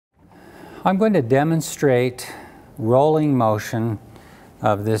I'm going to demonstrate rolling motion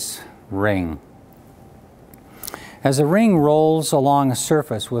of this ring. As a ring rolls along a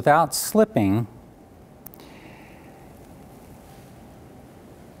surface without slipping,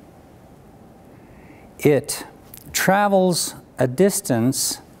 it travels a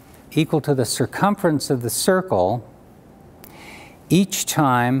distance equal to the circumference of the circle each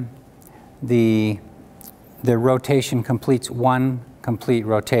time the rotation completes one complete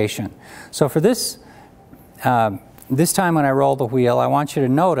rotation. So for this time when I roll the wheel, I want you to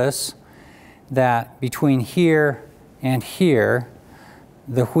notice that between here and here,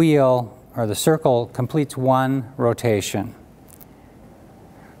 the wheel or the circle completes one rotation.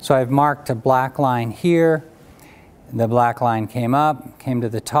 So I've marked a black line here. The black line came up, came to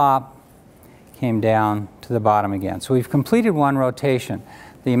the top, came down to the bottom again. So we've completed one rotation.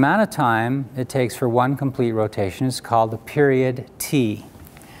 The amount of time it takes for one complete rotation is called the period T.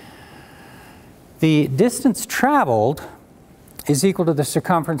 The distance traveled is equal to the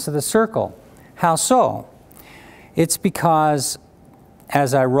circumference of the circle. How so? It's because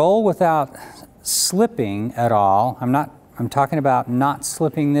as I roll without slipping at all, I'm talking about not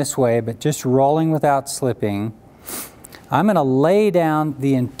slipping this way, but just rolling without slipping, I'm going to lay down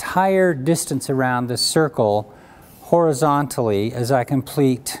the entire distance around this circle horizontally as I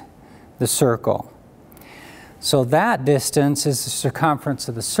complete the circle. So that distance is the circumference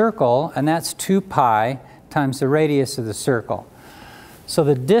of the circle, and that's 2 pi times the radius of the circle. So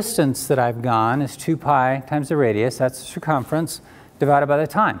the distance that I've gone is 2 pi times the radius, that's the circumference, divided by the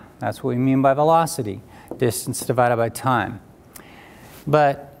time. That's what we mean by velocity, distance divided by time.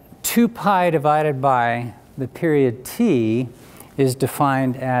 But 2 pi divided by the period t is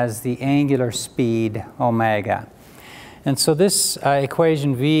defined as the angular speed omega. And so this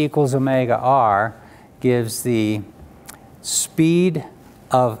equation v equals omega r gives the speed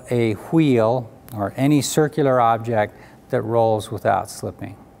of a wheel or any circular object that rolls without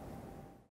slipping.